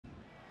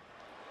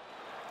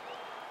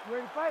You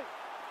ready to fight?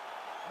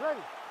 Ready.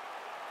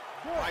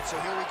 All right, so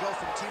here we go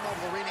from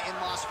T-Mobile Arena in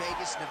Las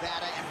Vegas,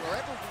 Nevada, and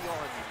wherever we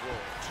are in the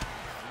world,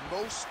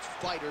 most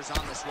fighters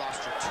on this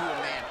roster, to a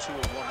man, to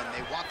a woman,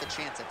 they want the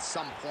chance at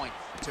some point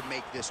to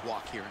make this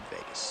walk here in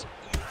Vegas.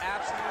 You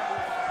absolutely want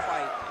to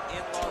fight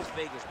in Las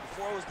Vegas.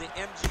 Before it was the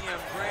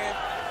MGM Grand,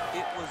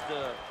 it was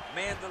the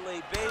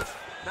Mandalay Bay.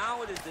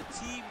 Now it is the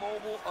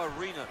T-Mobile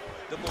Arena,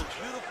 the most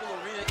beautiful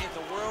arena in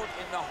the world,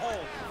 and the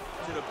home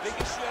to the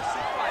biggest UFC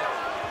fights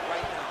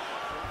right now.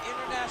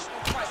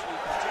 International Fight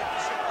Week,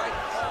 championship fight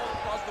all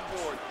across the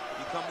board.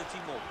 You come to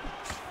T-Mobile.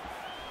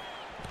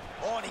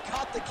 Oh, and he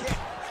caught the kick.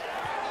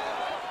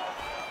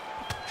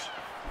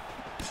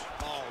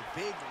 Oh,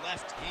 big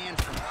left hand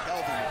from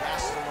Kelvin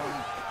Gastelum.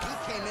 He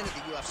came into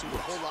the UFC with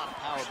a whole lot of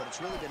power, but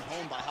it's really been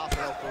honed by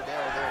Rafael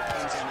Cordero there at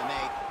King's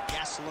MMA.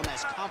 Gastelum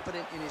as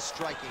confident in his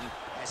striking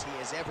as he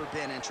has ever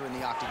been entering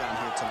the octagon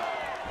here tonight.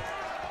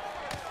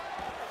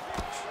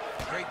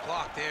 Great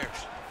block there.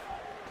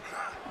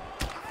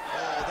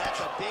 Oh, that's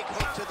a big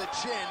hook to the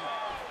chin.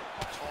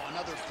 Oh,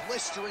 another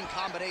blistering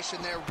combination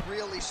there,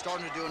 really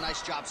starting to do a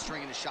nice job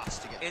stringing his shots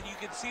together. And you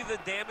can see the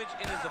damage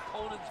in his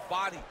opponent's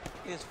body,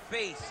 his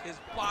face, his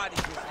body,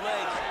 his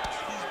legs.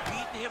 He's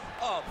beating him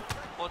up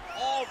on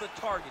all the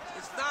targets.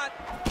 It's not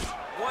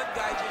one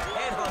guy just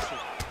head hustling.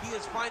 He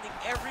is finding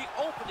every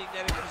opening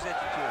that is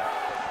presented to him.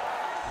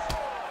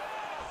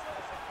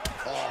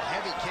 Oh,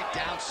 heavy kick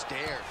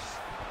downstairs.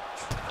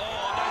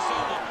 Oh, nice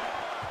elbow.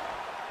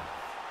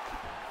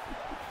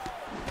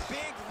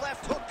 Big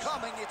left hook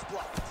coming, it's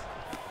blocked.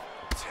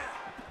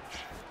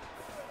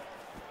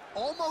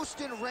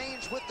 Almost in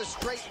range with the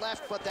straight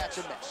left, but that's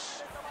a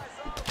miss.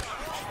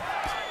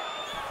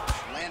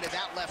 Landed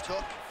that left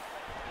hook.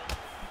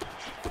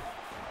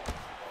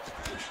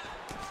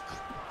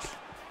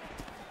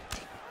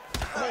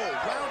 Oh,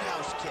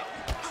 roundhouse kick.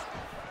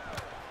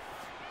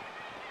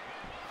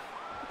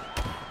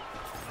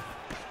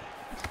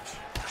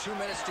 Two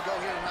minutes to go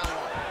here in round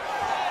one.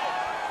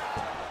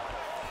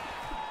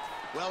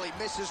 Well, he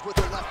misses with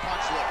the left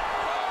punch there.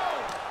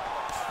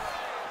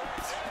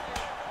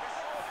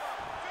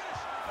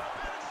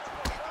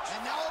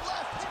 And now a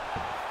left.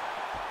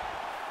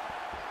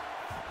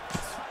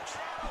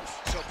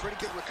 So pretty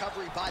good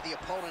recovery by the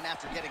opponent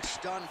after getting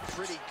stunned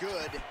pretty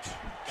good.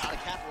 Got to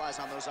capitalize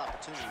on those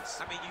opportunities.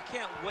 I mean, you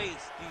can't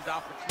waste these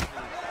opportunities.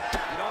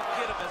 You don't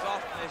get them as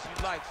often as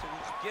you'd like. So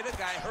when you get a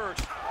guy hurt,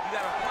 you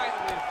got to find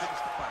a way to finish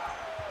the fight.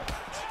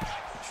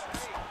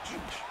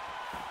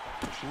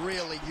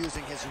 Really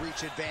using his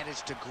reach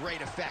advantage to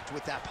great effect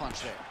with that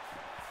punch there.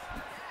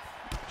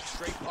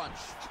 Straight punch.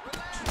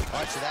 All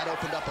right, so that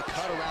opened up a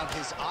cut around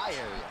his eye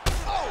area.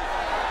 Oh!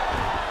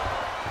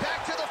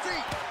 Back to the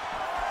feet.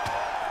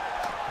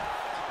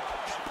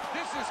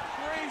 This is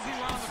crazy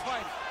round of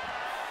fight.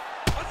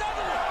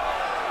 Another one!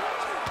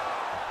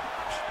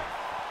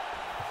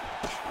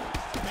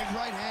 Big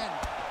right hand.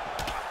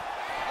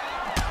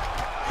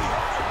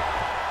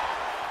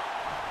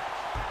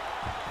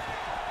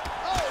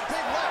 Oh,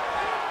 big left.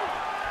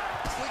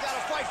 We got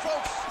to fight,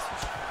 folks.